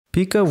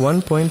Pika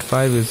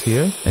 1.5 is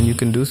here and you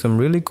can do some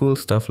really cool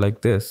stuff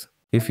like this.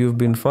 If you've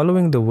been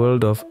following the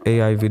world of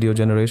AI video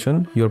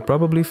generation, you're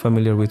probably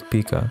familiar with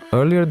Pika.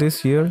 Earlier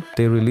this year,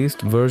 they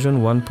released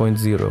version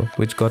 1.0,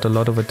 which got a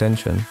lot of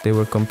attention. They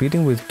were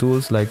competing with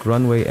tools like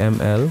Runway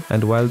ML,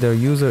 and while their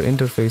user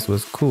interface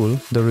was cool,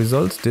 the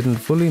results didn't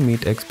fully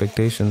meet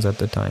expectations at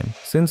the time.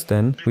 Since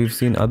then, we've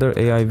seen other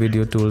AI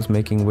video tools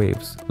making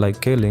waves,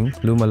 like Keling,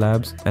 Luma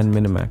Labs, and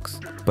Minimax.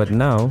 But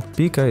now,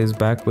 Pika is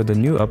back with a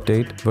new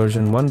update,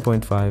 version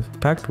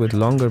 1.5, packed with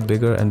longer,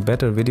 bigger, and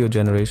better video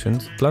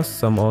generations, plus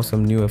some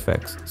awesome new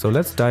effects. So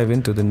let's dive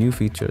into the new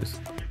features.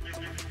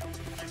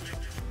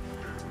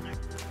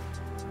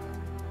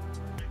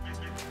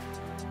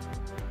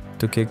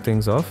 To kick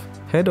things off,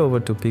 head over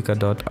to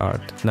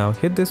pika.art. Now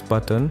hit this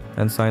button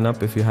and sign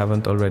up if you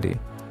haven't already.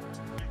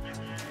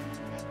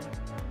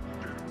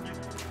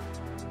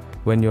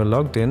 When you're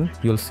logged in,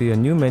 you'll see a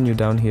new menu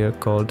down here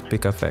called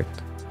Pika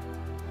Effect.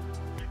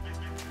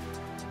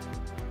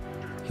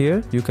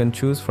 Here, you can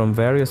choose from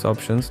various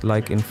options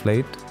like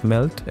inflate,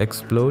 melt,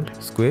 explode,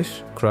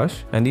 squish,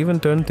 crush, and even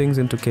turn things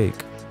into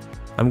cake.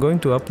 I'm going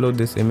to upload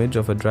this image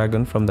of a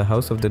dragon from the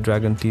House of the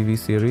Dragon TV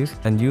series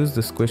and use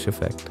the squish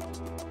effect.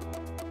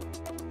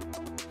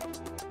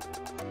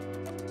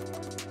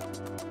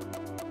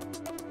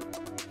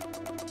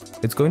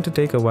 It's going to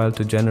take a while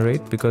to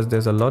generate because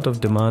there's a lot of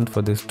demand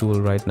for this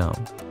tool right now.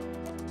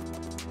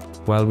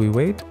 While we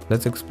wait,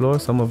 let's explore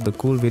some of the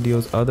cool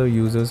videos other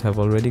users have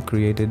already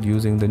created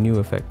using the new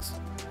effects.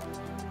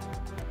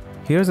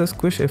 Here's a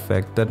squish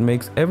effect that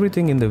makes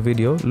everything in the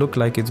video look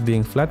like it's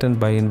being flattened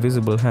by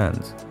invisible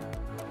hands.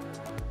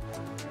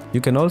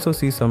 You can also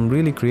see some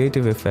really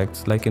creative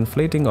effects like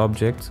inflating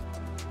objects,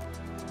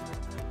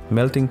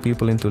 melting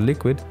people into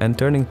liquid, and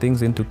turning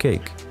things into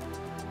cake.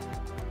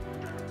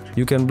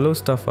 You can blow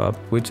stuff up,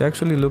 which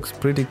actually looks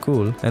pretty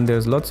cool, and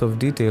there's lots of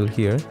detail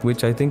here,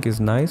 which I think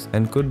is nice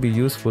and could be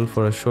useful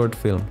for a short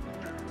film.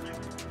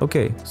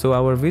 Okay, so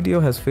our video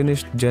has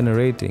finished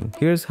generating.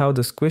 Here's how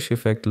the squish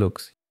effect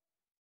looks.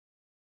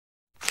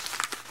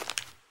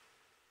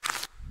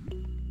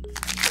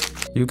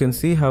 You can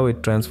see how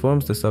it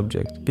transforms the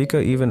subject.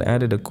 Pika even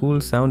added a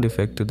cool sound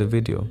effect to the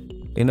video.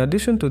 In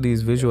addition to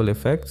these visual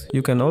effects,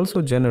 you can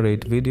also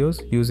generate videos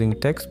using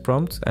text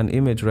prompts and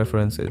image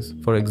references.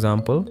 For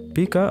example,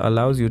 Pika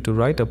allows you to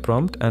write a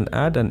prompt and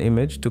add an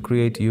image to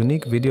create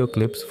unique video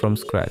clips from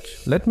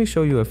scratch. Let me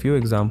show you a few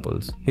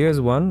examples.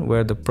 Here's one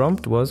where the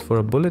prompt was for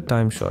a bullet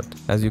time shot.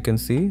 As you can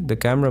see, the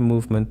camera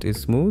movement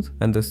is smooth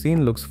and the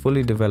scene looks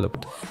fully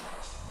developed.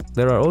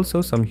 There are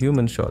also some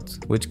human shots,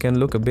 which can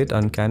look a bit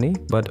uncanny,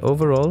 but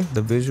overall,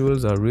 the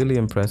visuals are really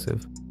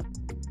impressive.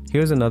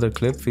 Here's another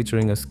clip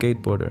featuring a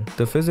skateboarder.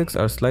 The physics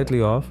are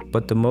slightly off,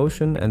 but the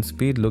motion and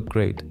speed look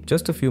great.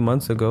 Just a few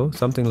months ago,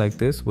 something like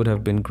this would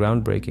have been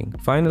groundbreaking.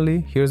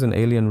 Finally, here's an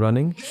alien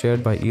running,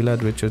 shared by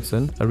Elad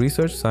Richardson, a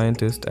research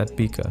scientist at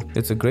Pika.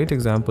 It's a great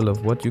example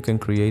of what you can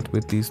create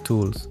with these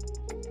tools.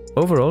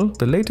 Overall,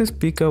 the latest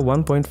Pika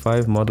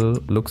 1.5 model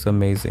looks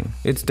amazing.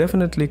 It's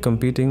definitely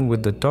competing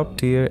with the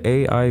top-tier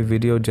AI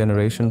video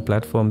generation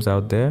platforms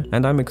out there,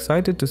 and I'm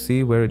excited to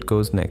see where it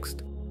goes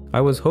next. I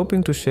was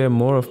hoping to share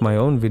more of my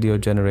own video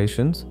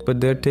generations,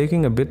 but they're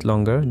taking a bit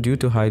longer due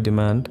to high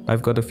demand.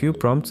 I've got a few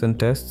prompts and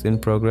tests in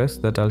progress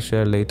that I'll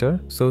share later,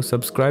 so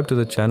subscribe to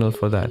the channel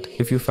for that.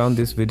 If you found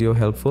this video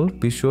helpful,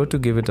 be sure to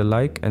give it a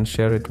like and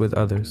share it with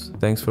others.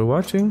 Thanks for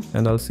watching,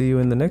 and I'll see you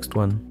in the next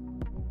one.